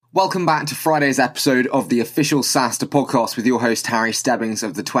Welcome back to Friday's episode of the official SaaStr podcast with your host Harry Stebbings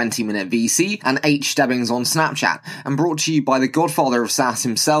of the 20-Minute VC and H Stebbings on Snapchat, and brought to you by the godfather of SaaS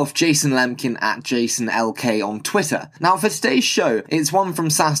himself, Jason Lemkin at JasonLK on Twitter. Now for today's show, it's one from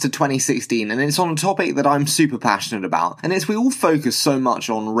SaaStr 2016, and it's on a topic that I'm super passionate about, and it's we all focus so much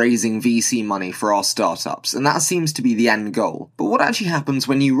on raising VC money for our startups, and that seems to be the end goal. But what actually happens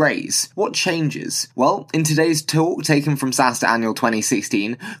when you raise? What changes? Well, in today's talk taken from SaaStr Annual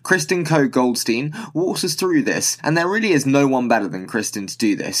 2016, Kristen Goldstein walks us through this, and there really is no one better than Kristen to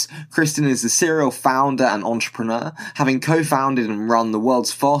do this. Kristen is a serial founder and entrepreneur, having co-founded and run the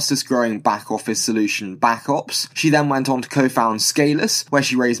world's fastest growing back office solution, BackOps. She then went on to co-found Scaleless, where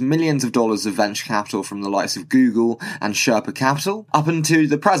she raised millions of dollars of venture capital from the likes of Google and Sherpa Capital, up until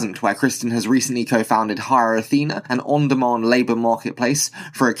the present, where Kristen has recently co-founded HireAthena, an on-demand labour marketplace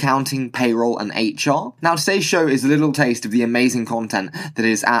for accounting, payroll and HR. Now today's show is a little taste of the amazing content that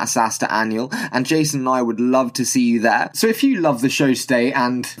is at SaaStr Annual, and Jason and I would love to see you there. So if you love the show today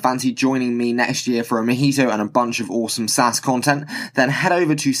and fancy joining me next year for a mojito and a bunch of awesome SaaS content, then head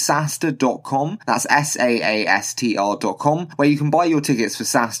over to SaaStr.com, that's SaaStr.com, where you can buy your tickets for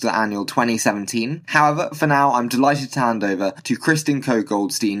SaaStr Annual 2017. However, for now, I'm delighted to hand over to Kristen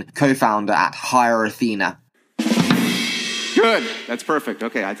Goldstein, co-founder at HireAthena. Good, that's perfect.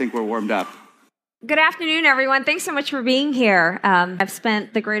 Okay, I think we're warmed up. Good afternoon, everyone. Thanks so much for being here. I've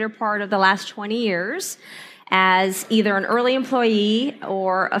spent the greater part of the last 20 years as either an early employee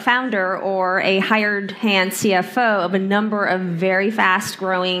or a founder or a hired hand CFO of a number of very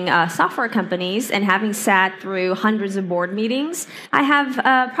fast-growing software companies, and having sat through hundreds of board meetings, I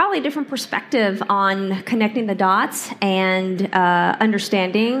have probably a different perspective on connecting the dots and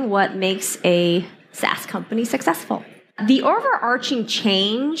understanding what makes a SaaS company successful. The overarching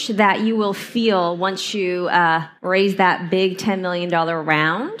change that you will feel once you raise that big $10 million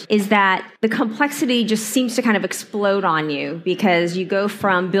round is that the complexity just seems to kind of explode on you, because you go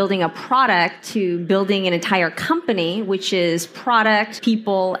from building a product to building an entire company, which is product,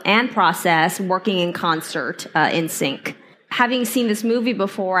 people, and process working in concert, in sync. Having seen this movie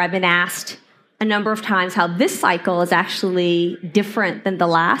before, I've been asked a number of times how this cycle is actually different than the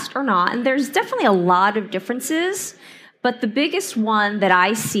last or not, and there's definitely a lot of differences. But the biggest one that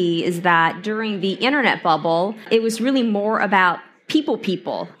I see is that during the internet bubble, it was really more about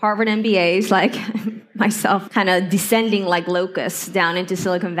people. Harvard MBAs like myself kind of descending like locusts down into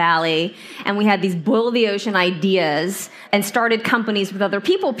Silicon Valley. And we had these boil the ocean ideas and started companies with other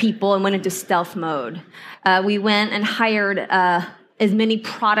people and went into stealth mode. We went and hired as many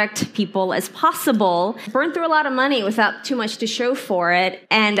product people as possible, burned through a lot of money without too much to show for it,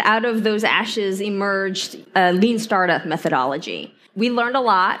 and out of those ashes emerged a lean startup methodology. We learned a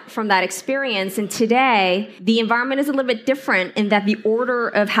lot from that experience, and today the environment is a little bit different in that the order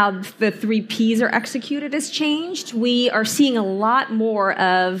of how the 3 Ps are executed has changed. We are seeing a lot more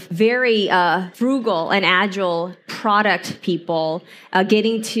of very frugal and agile product people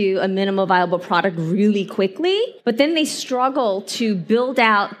getting to a minimal viable product really quickly, but then they struggle to build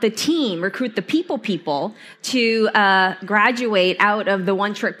out the team, recruit the people to graduate out of the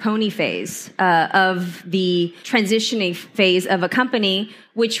one-trick pony phase of the transitioning phase of a company,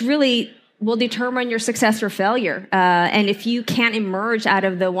 which really will determine your success or failure. And if you can't emerge out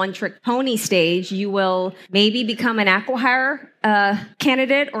of the one-trick pony stage, you will maybe become an acqui-hire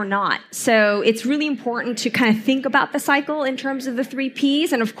candidate or not. So it's really important to kind of think about the cycle in terms of the 3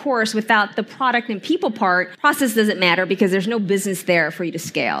 Ps. And of course, without the product and people part, process doesn't matter because there's no business there for you to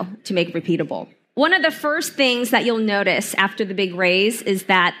scale, to make it repeatable. One of the first things that you'll notice after the big raise is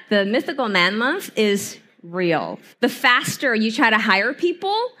that the mythical man month is real. The faster you try to hire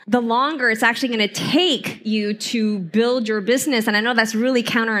people, the longer it's actually going to take you to build your business. And I know that's really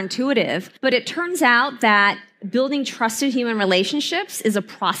counterintuitive, but it turns out that building trusted human relationships is a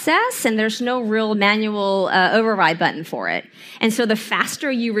process, and there's no real manual override button for it. And so the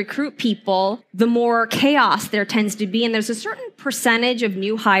faster you recruit people, the more chaos there tends to be. And there's a certain percentage of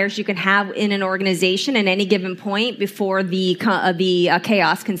new hires you can have in an organization at any given point before the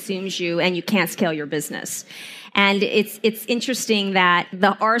chaos consumes you and you can't scale your business. And it's interesting that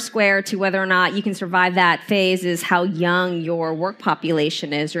the R square to whether or not you can survive that phase is how young your work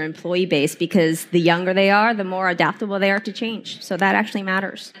population is, or employee base, because the younger they are, the more adaptable they are to change. So that actually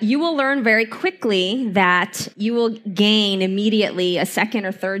matters. You will learn very quickly that you will gain immediately a second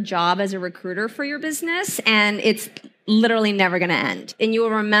or third job as a recruiter for your business. And it's literally never going to end. And you will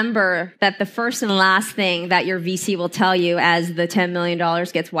remember that the first and last thing that your VC will tell you as the $10 million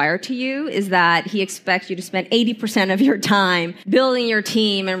gets wired to you is that he expects you to spend 80% of your time building your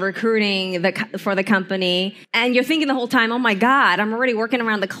team and recruiting for the company. And you're thinking the whole time, oh my God, I'm already working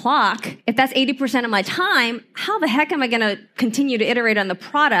around the clock. If that's 80% of my time, how the heck am I going to continue to iterate on the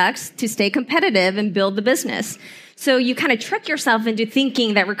products to stay competitive and build the business? So you kind of trick yourself into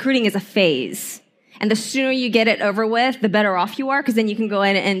thinking that recruiting is a phase. And the sooner you get it over with, the better off you are, because then you can go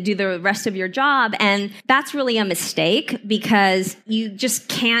in and do the rest of your job. And that's really a mistake because you just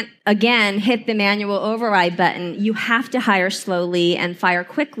can't, again, hit the manual override button. You have to hire slowly and fire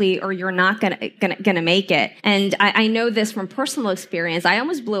quickly or you're not gonna make it. And I know this from personal experience. I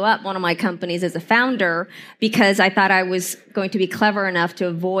almost blew up one of my companies as a founder because I thought I was going to be clever enough to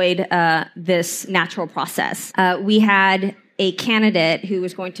avoid this natural process. We had a candidate who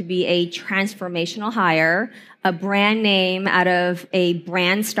was going to be a transformational hire, a brand name out of a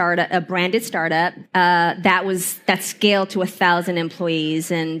branded startup that scaled to 1,000 employees,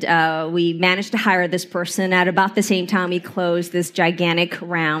 and we managed to hire this person at about the same time we closed this gigantic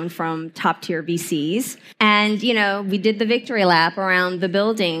round from top tier VCs. And we did the victory lap around the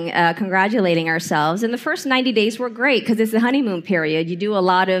building, congratulating ourselves. And the first 90 days were great because it's the honeymoon period. You do a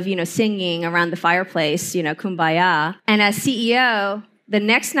lot of singing around the fireplace, kumbaya. And as CEO, the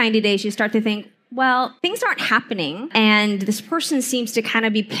next 90 days you start to think, well, things aren't happening, and this person seems to kind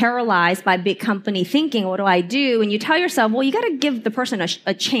of be paralyzed by big company thinking, what do I do? And you tell yourself, well, you got to give the person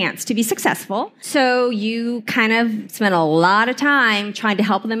a chance to be successful. So you kind of spend a lot of time trying to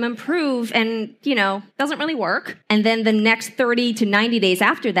help them improve, and, doesn't really work. And then the next 30 to 90 days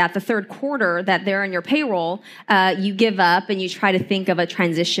after that, the third quarter that they're in your payroll, you give up and you try to think of a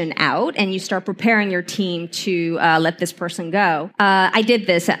transition out, and you start preparing your team to let this person go. I did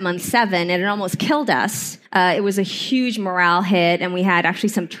this at month 7, and it almost killed us. It was a huge morale hit, and we had actually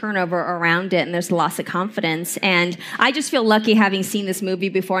some turnover around it, and there's loss of confidence. And I just feel lucky having seen this movie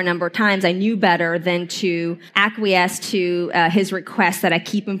before a number of times. I knew better than to acquiesce to his request that I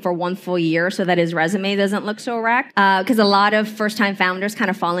keep him for 1 full year so that his resume doesn't look so wrecked. Because a lot of first-time founders kind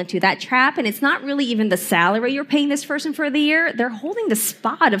of fall into that trap, and it's not really even the salary you're paying this person for the year. They're holding the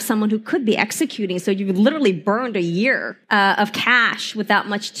spot of someone who could be executing, so you've literally burned a year of cash without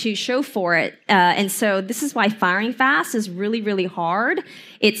much to show for it. And so this is why firing fast is really, really hard.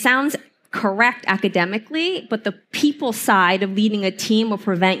 It sounds correct academically, but the people side of leading a team will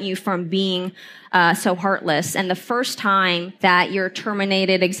prevent you from being so heartless. And the first time that your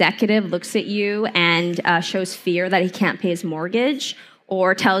terminated executive looks at you and shows fear that he can't pay his mortgage,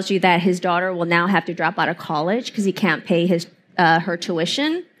 or tells you that his daughter will now have to drop out of college because he can't pay her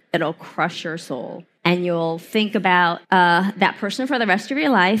tuition, it'll crush your soul. And you'll think about that person for the rest of your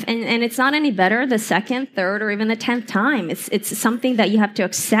life. And it's not any better the second, third, or even the 10th time. It's something that you have to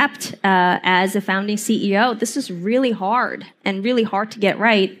accept as a founding CEO. This is really hard and really hard to get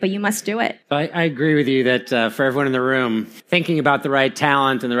right, but you must do it. I agree with you that for everyone in the room, thinking about the right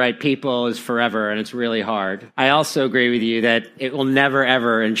talent and the right people is forever, and it's really hard. I also agree with you that it will never,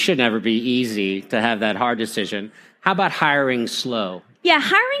 ever, and should never be easy to have that hard decision. How about hiring slow? Yeah,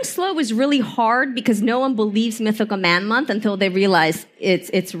 hiring slow is really hard because no one believes Mythical Man Month until they realize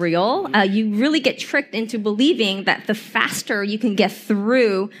it's real. You really get tricked into believing that the faster you can get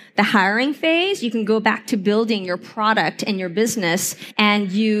through the hiring phase, you can go back to building your product and your business,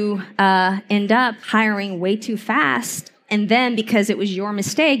 and you end up hiring way too fast. And then because it was your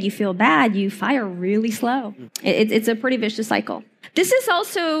mistake, you feel bad, you fire really slow. It's a pretty vicious cycle. This is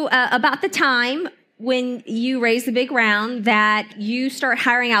also about the time when you raise the big round that you start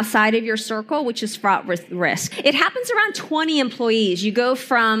hiring outside of your circle, which is fraught with risk. It happens around 20 employees. You go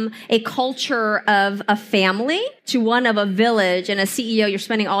from a culture of a family to one of a village, and as CEO, you're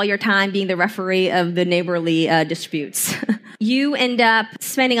spending all your time being the referee of the neighborly disputes. You end up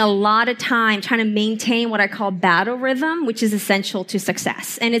spending a lot of time trying to maintain what I call battle rhythm, which is essential to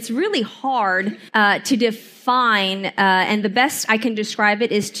success. And it's really hard to define, and the best I can describe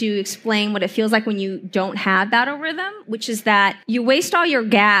it is to explain what it feels like when you don't have battle rhythm, which is that you waste all your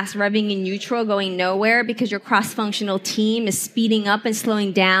gas revving in neutral, going nowhere because your cross-functional team is speeding up and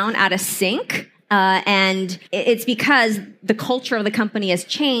slowing down out of sync. And it's because the culture of the company has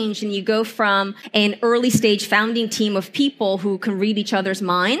changed, and you go from an early stage founding team of people who can read each other's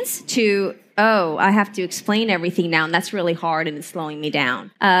minds to, oh, I have to explain everything now, and that's really hard, and it's slowing me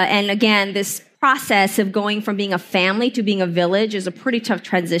down. And again, this process of going from being a family to being a village is a pretty tough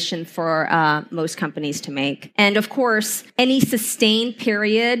transition for most companies to make. And of course, any sustained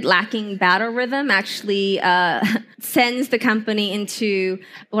period lacking battle rhythm actually sends the company into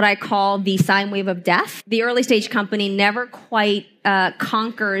what I call the sine wave of death. The early stage company never quite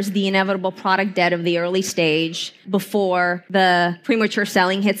conquers the inevitable product debt of the early stage before the premature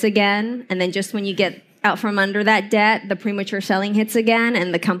selling hits again. And then just when you get out from under that debt, the premature selling hits again,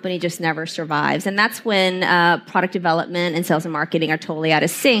 and the company just never survives. And that's when product development and sales and marketing are totally out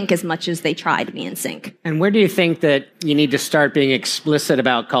of sync as much as they try to be in sync. And where do you think that you need to start being explicit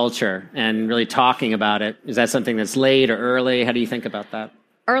about culture and really talking about it? Is that something that's late or early? How do you think about that?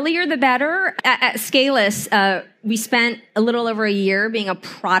 Earlier, the better. At Scalus, we spent a little over a year being a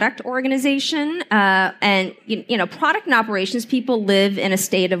product organization. And, product and operations people live in a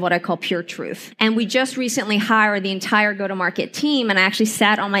state of what I call pure truth. And we just recently hired the entire go-to-market team. And I actually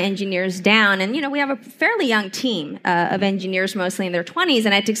sat all my engineers down. And, we have a fairly young team of engineers, mostly in their 20s.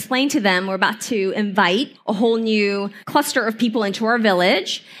 And I had to explain to them, we're about to invite a whole new cluster of people into our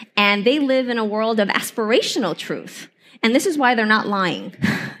village. And they live in a world of aspirational truth. And this is why they're not lying.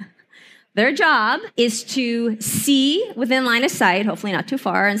 Their job is to see within line of sight, hopefully not too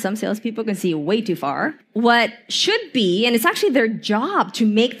far, and some salespeople can see way too far, what should be, and it's actually their job to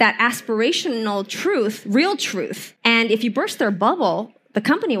make that aspirational truth real truth. And if you burst their bubble, the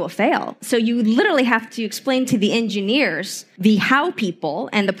company will fail. So you literally have to explain to the engineers, the how people,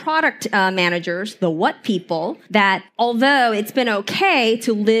 and the product managers, the what people, that although it's been okay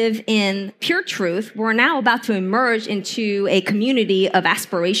to live in pure truth, we're now about to emerge into a community of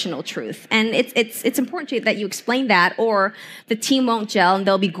aspirational truth. And it's important that you explain that, or the team won't gel and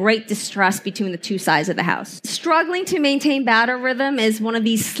there'll be great distrust between the two sides of the house. Struggling to maintain battle rhythm is one of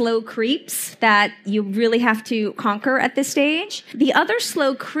these slow creeps that you really have to conquer at this stage. The other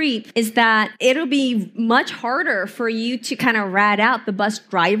slow creep is that it'll be much harder for you to kind of rat out the bus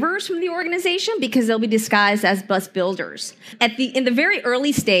drivers from the organization because they'll be disguised as bus builders. In the very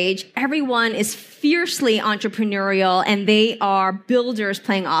early stage, everyone is fiercely entrepreneurial and they are builders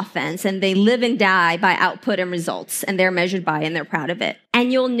playing offense and they live and die by output and results and they're measured by and they're proud of it.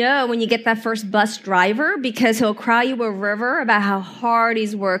 And you'll know when you get that first bus driver because he'll cry you a river about how hard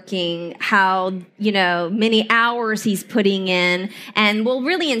he's working, how, many hours he's putting in, and will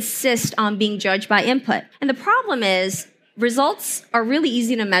really insist on being judged by input. And the problem is results are really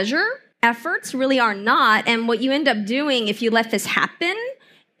easy to measure. Efforts really are not. And what you end up doing if you let this happen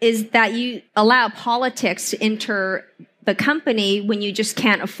is that you allow politics to enter the company when you just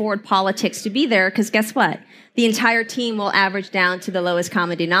can't afford politics to be there. Because guess what? The entire team will average down to the lowest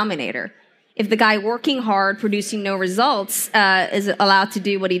common denominator. If the guy working hard, producing no results, is allowed to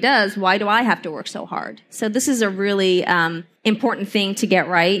do what he does, why do I have to work so hard? So this is a really important thing to get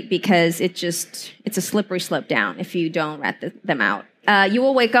right because it's a slippery slope down if you don't rat them out. You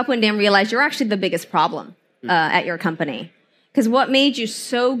will wake up one day and realize you're actually the biggest problem at your company. Because what made you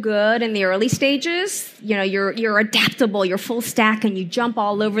so good in the early stages, you're adaptable, you're full stack, and you jump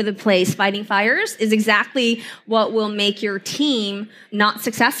all over the place fighting fires, is exactly what will make your team not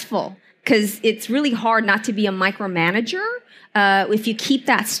successful. Because it's really hard not to be a micromanager if you keep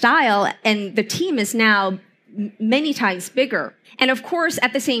that style, and the team is now many times bigger. And of course,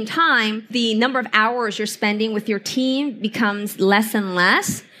 at the same time, the number of hours you're spending with your team becomes less and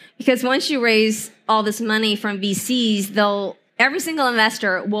less, because once you raise all this money from VCs, every single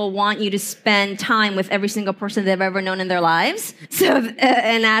investor will want you to spend time with every single person they've ever known in their lives,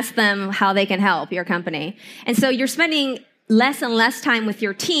 and ask them how they can help your company. And so you're spending less and less time with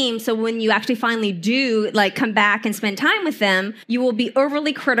your team. So when you actually finally do come back and spend time with them, you will be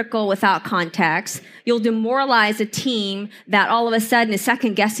overly critical without context. You'll demoralize a team that all of a sudden is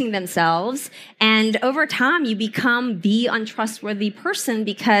second guessing themselves. And over time, you become the untrustworthy person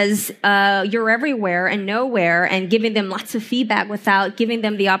because you're everywhere and nowhere and giving them lots of feedback without giving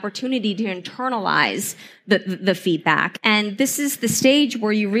them the opportunity to internalize the feedback. And this is the stage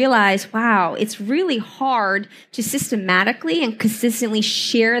where you realize, wow, it's really hard to systematically and consistently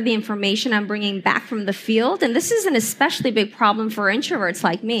share the information I'm bringing back from the field. And this is an especially big problem for introverts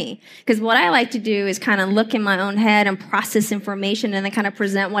like me. Because what I like to do is kind of look in my own head and process information and then kind of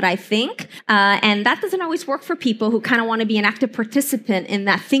present what I think. And that doesn't always work for people who kind of want to be an active participant in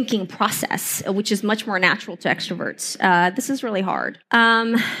that thinking process, which is much more natural to extroverts. This is really hard.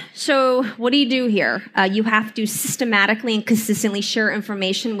 So what do you do here? You have to systematically and consistently share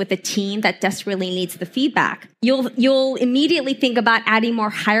information with a team that desperately needs the feedback. You'll immediately think about adding more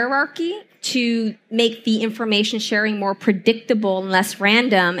hierarchy to make the information sharing more predictable and less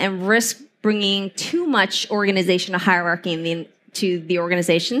random, and risk bringing too much organizational hierarchy in to the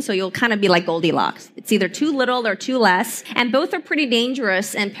organization. So you'll kind of be like Goldilocks. It's either too little or too less. And both are pretty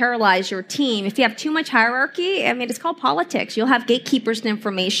dangerous and paralyze your team. If you have too much hierarchy, I mean, it's called politics. You'll have gatekeepers in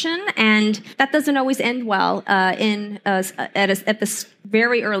information, and that doesn't always end well at this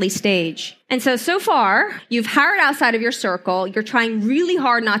very early stage. And so far, you've hired outside of your circle. You're trying really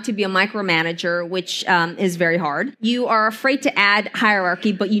hard not to be a micromanager, which is very hard. You are afraid to add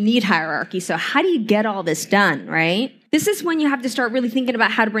hierarchy, but you need hierarchy. So how do you get all this done, right? This is when you have to start really thinking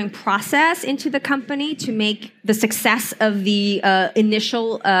about how to bring process into the company to make the success of the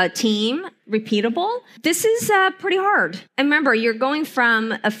initial team repeatable. This is pretty hard. And remember, you're going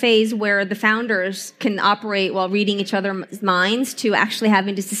from a phase where the founders can operate while reading each other's minds to actually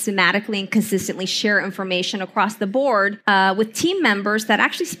having to systematically and consistently share information across the board with team members that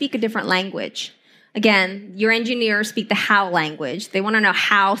actually speak a different language. Again, your engineers speak the how language. They want to know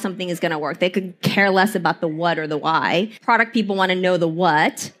how something is going to work. They could care less about the what or the why. Product people want to know the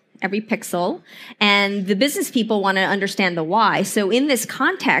what, every pixel. And the business people want to understand the why. So in this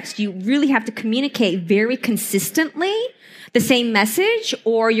context, you really have to communicate very consistently the same message,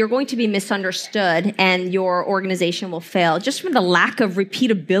 or you're going to be misunderstood and your organization will fail just from the lack of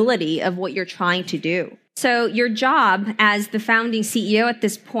repeatability of what you're trying to do. So your job as the founding CEO at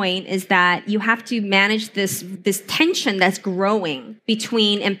this point is that you have to manage this tension that's growing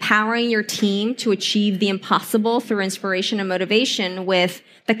between empowering your team to achieve the impossible through inspiration and motivation with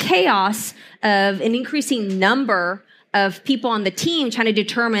the chaos of an increasing number of people on the team trying to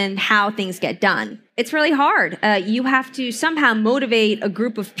determine how things get done. It's really hard. You have to somehow motivate a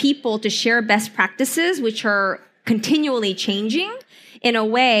group of people to share best practices, which are continually changing, in a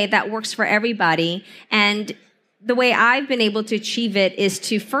way that works for everybody. And the way I've been able to achieve it is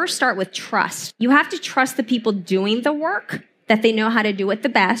to first start with trust. You have to trust the people doing the work, that they know how to do it the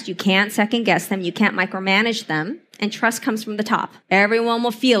best. You can't second guess them. You can't micromanage them. And trust comes from the top. Everyone will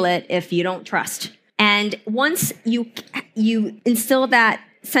feel it if you don't trust. And once you instill that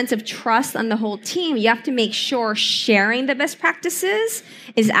sense of trust on the whole team, you have to make sure sharing the best practices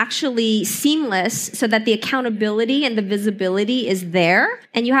is actually seamless so that the accountability and the visibility is there.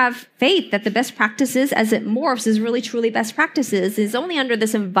 And you have faith that the best practices, as it morphs, is really truly best practices, is only under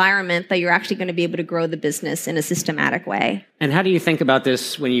this environment that you're actually going to be able to grow the business in a systematic way. And how do you think about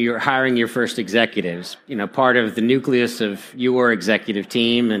this when you're hiring your first executives? You know, part of the nucleus of your executive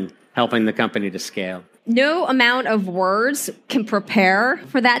team and helping the company to scale. No amount of words can prepare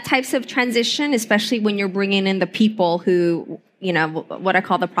for that types of transition, especially when you're bringing in the people who, you know, what I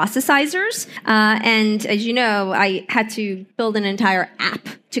call the processizers. And as you know, I had to build an entire app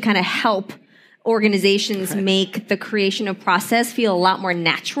to kind of help organizations make the creation of process feel a lot more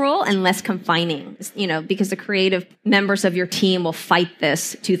natural and less confining, you know, because the creative members of your team will fight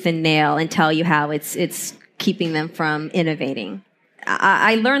this tooth and nail and tell you how it's keeping them from innovating.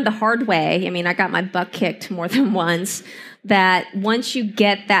 I learned the hard way. I mean, I got my butt kicked more than once, that once you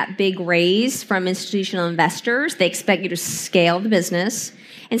get that big raise from institutional investors, they expect you to scale the business.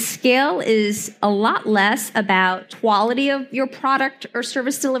 And scale is a lot less about quality of your product or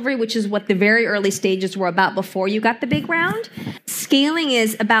service delivery, which is what the very early stages were about before you got the big round. Scaling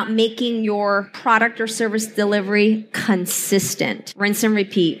is about making your product or service delivery consistent. Rinse and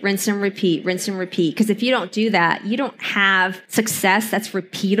repeat, rinse and repeat, rinse and repeat. Because if you don't do that, you don't have success that's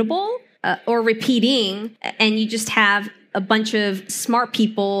repeatable or repeating, and you just have a bunch of smart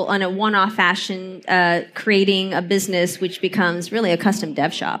people on a one-off fashion creating a business which becomes really a custom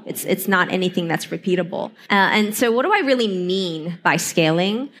dev shop. It's not anything that's repeatable. And so what do I really mean by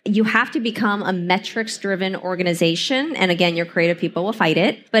scaling? You have to become a metrics-driven organization. And again, your creative people will fight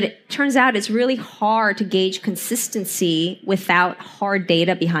it. But it turns out it's really hard to gauge consistency without hard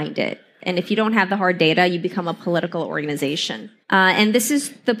data behind it. And if you don't have the hard data, you become a political organization. And this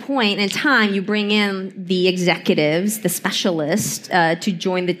is the point in time you bring in the executives, the specialists, to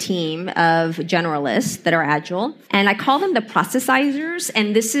join the team of generalists that are agile. And I call them the processizers.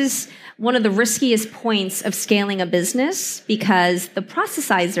 And this is one of the riskiest points of scaling a business, because the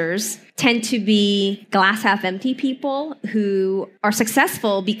processizers tend to be glass half empty people who are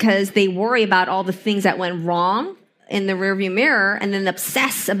successful because they worry about all the things that went wrong in the rearview mirror and then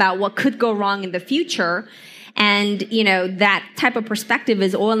obsess about what could go wrong in the future. And, you know, that type of perspective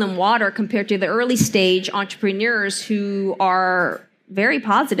is oil and water compared to the early stage entrepreneurs who are very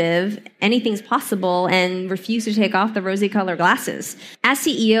positive, anything's possible, and refuse to take off the rosy colored glasses. As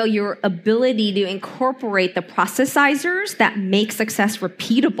CEO, your ability to incorporate the processizers that make success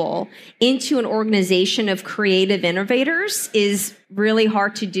repeatable into an organization of creative innovators is really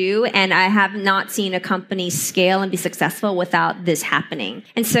hard to do. And I have not seen a company scale and be successful without this happening.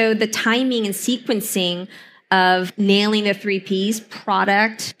 And so the timing and sequencing of nailing the 3 Ps,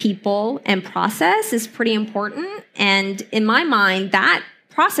 product, people, and process is pretty important. And in my mind, that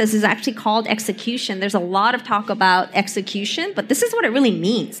process is actually called execution. There's a lot of talk about execution, but this is what it really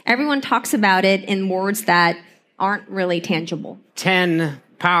means. Everyone talks about it in words that aren't really tangible. 10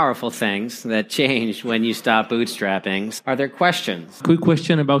 powerful things that changed when you stopped bootstrapping. Are there questions? Quick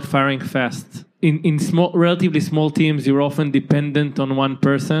question about firing fast. In relatively small teams, you're often dependent on one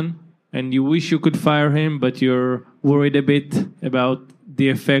person, and you wish you could fire him, but you're worried a bit about the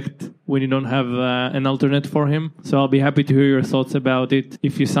effect when you don't have an alternate for him. So I'll be happy to hear your thoughts about it.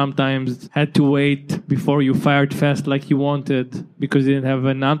 If you sometimes had to wait before you fired fast like you wanted because you didn't have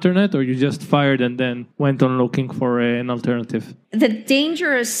an alternate, or you just fired and then went on looking for an alternative. The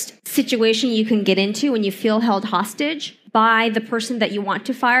dangerous situation you can get into when you feel held hostage by the person that you want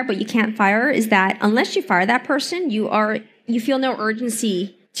to fire but you can't fire is that unless you fire that person, you feel no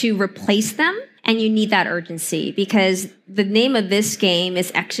urgency to replace them. And you need that urgency because the name of this game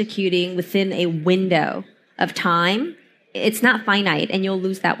is executing within a window of time. It's not finite, and you'll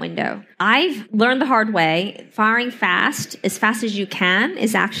lose that window. I've learned the hard way. Firing fast as you can,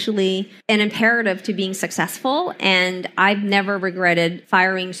 is actually an imperative to being successful, and I've never regretted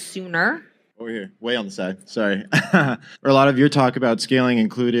firing sooner. Over here, way on the side. Sorry. A lot of your talk about scaling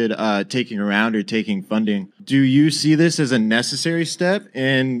included taking a round or taking funding. Do you see this as a necessary step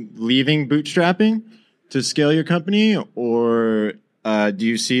in leaving bootstrapping to scale your company? Or do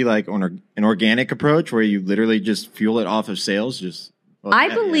you see like an organic approach where you literally just fuel it off of sales? I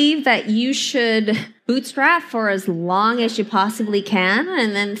believe that you should bootstrap for as long as you possibly can.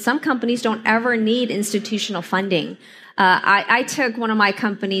 And then some companies don't ever need institutional funding. I took one of my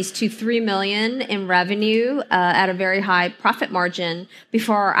companies to $3 million in revenue at a very high profit margin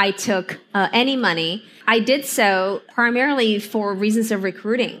before I took any money. I did so primarily for reasons of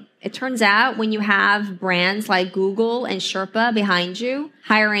recruiting. It turns out when you have brands like Google and Sherpa behind you,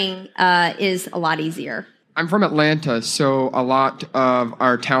 hiring is a lot easier. I'm from Atlanta, so a lot of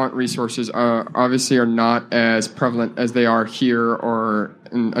our talent resources are not as prevalent as they are here or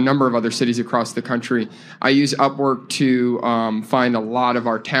in a number of other cities across the country. I use Upwork to find a lot of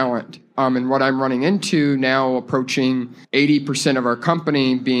our talent. And what I'm running into now, approaching 80% of our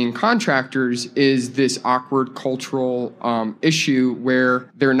company being contractors, is this awkward cultural issue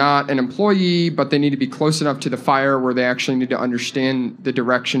where they're not an employee, but they need to be close enough to the fire where they actually need to understand the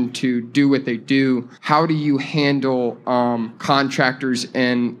direction to do what they do. How do you handle contractors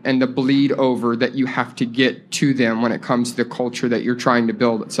and the bleed over that you have to get to them when it comes to the culture that you're trying to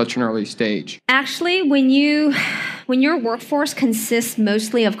build at such an early stage? Actually, when your workforce consists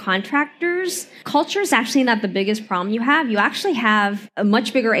mostly of contractors, culture is actually not the biggest problem you have. You actually have a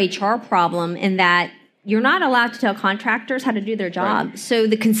much bigger HR problem in that you're not allowed to tell contractors how to do their job. Right. So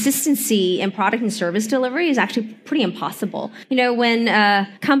the consistency in product and service delivery is actually pretty impossible. You know, when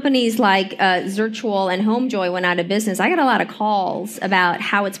companies like Zirtual and Homejoy went out of business, I got a lot of calls about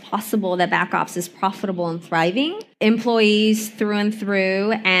how it's possible that BackOps is profitable and thriving. Employees through and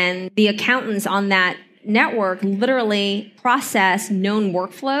through, and the accountants on that network literally process known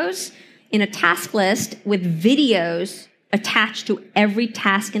workflows in a task list with videos attached to every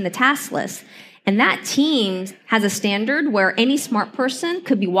task in the task list. And that team has a standard where any smart person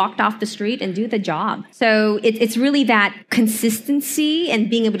could be walked off the street and do the job. So it's really that consistency and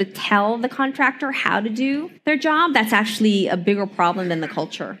being able to tell the contractor how to do their job that's actually a bigger problem than the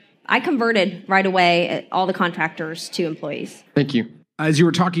culture. I converted right away all the contractors to employees. Thank you. As you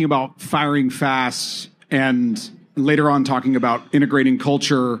were talking about firing fast and later on talking about integrating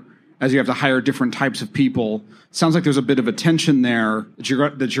culture as you have to hire different types of people, sounds like there's a bit of a tension there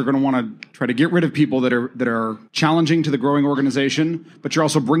that you're going to want to try to get rid of people that are challenging to the growing organization, but you're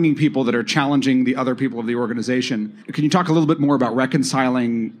also bringing people that are challenging the other people of the organization. Can you talk a little bit more about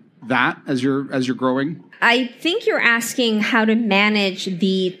reconciling that as you're growing? I think you're asking how to manage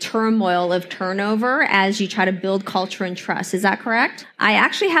the turmoil of turnover as you try to build culture and trust. Is that correct? I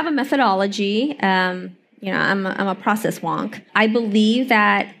actually have a methodology. I'm a process wonk. I believe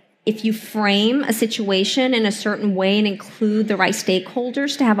that if you frame a situation in a certain way and include the right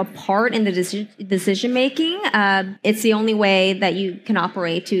stakeholders to have a part in the decision-making, it's the only way that you can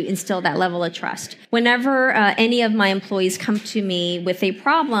operate to instill that level of trust. Whenever any of my employees come to me with a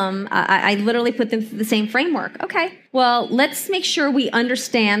problem, I literally put them through the same framework. Okay, well, let's make sure we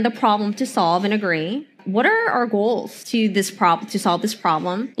understand the problem to solve and agree. What are our goals to solve this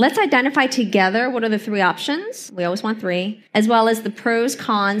problem? Let's identify together what are the 3 options. We always want 3, as well as the pros,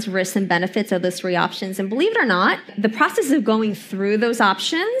 cons, risks, and benefits of those 3 options. And believe it or not, the process of going through those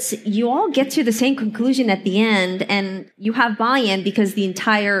options, you all get to the same conclusion at the end, and you have buy-in because the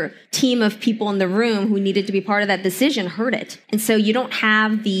entire team of people in the room who needed to be part of that decision heard it. And so you don't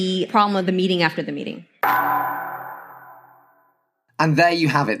have the problem of the meeting after the meeting. And there you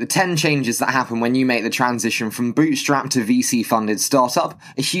have it, the 10 changes that happen when you make the transition from bootstrap to VC-funded startup.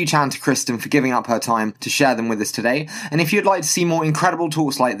 A huge hand to Kristen for giving up her time to share them with us today. And if you'd like to see more incredible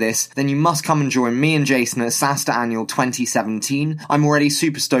talks like this, then you must come and join me and Jason at SaaStr Annual 2017. I'm already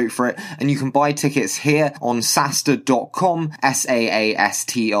super stoked for it, and you can buy tickets here on SaaStr.com,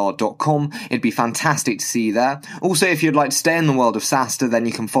 SaaStr.com. It'd be fantastic to see you there. Also, if you'd like to stay in the world of SaaStr, then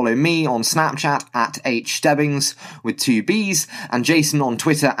you can follow me on Snapchat at HStebbings with 2 B's, and Jason on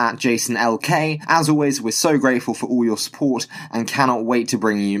Twitter at JasonLK. As always, we're so grateful for all your support and cannot wait to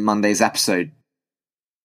bring you Monday's episode.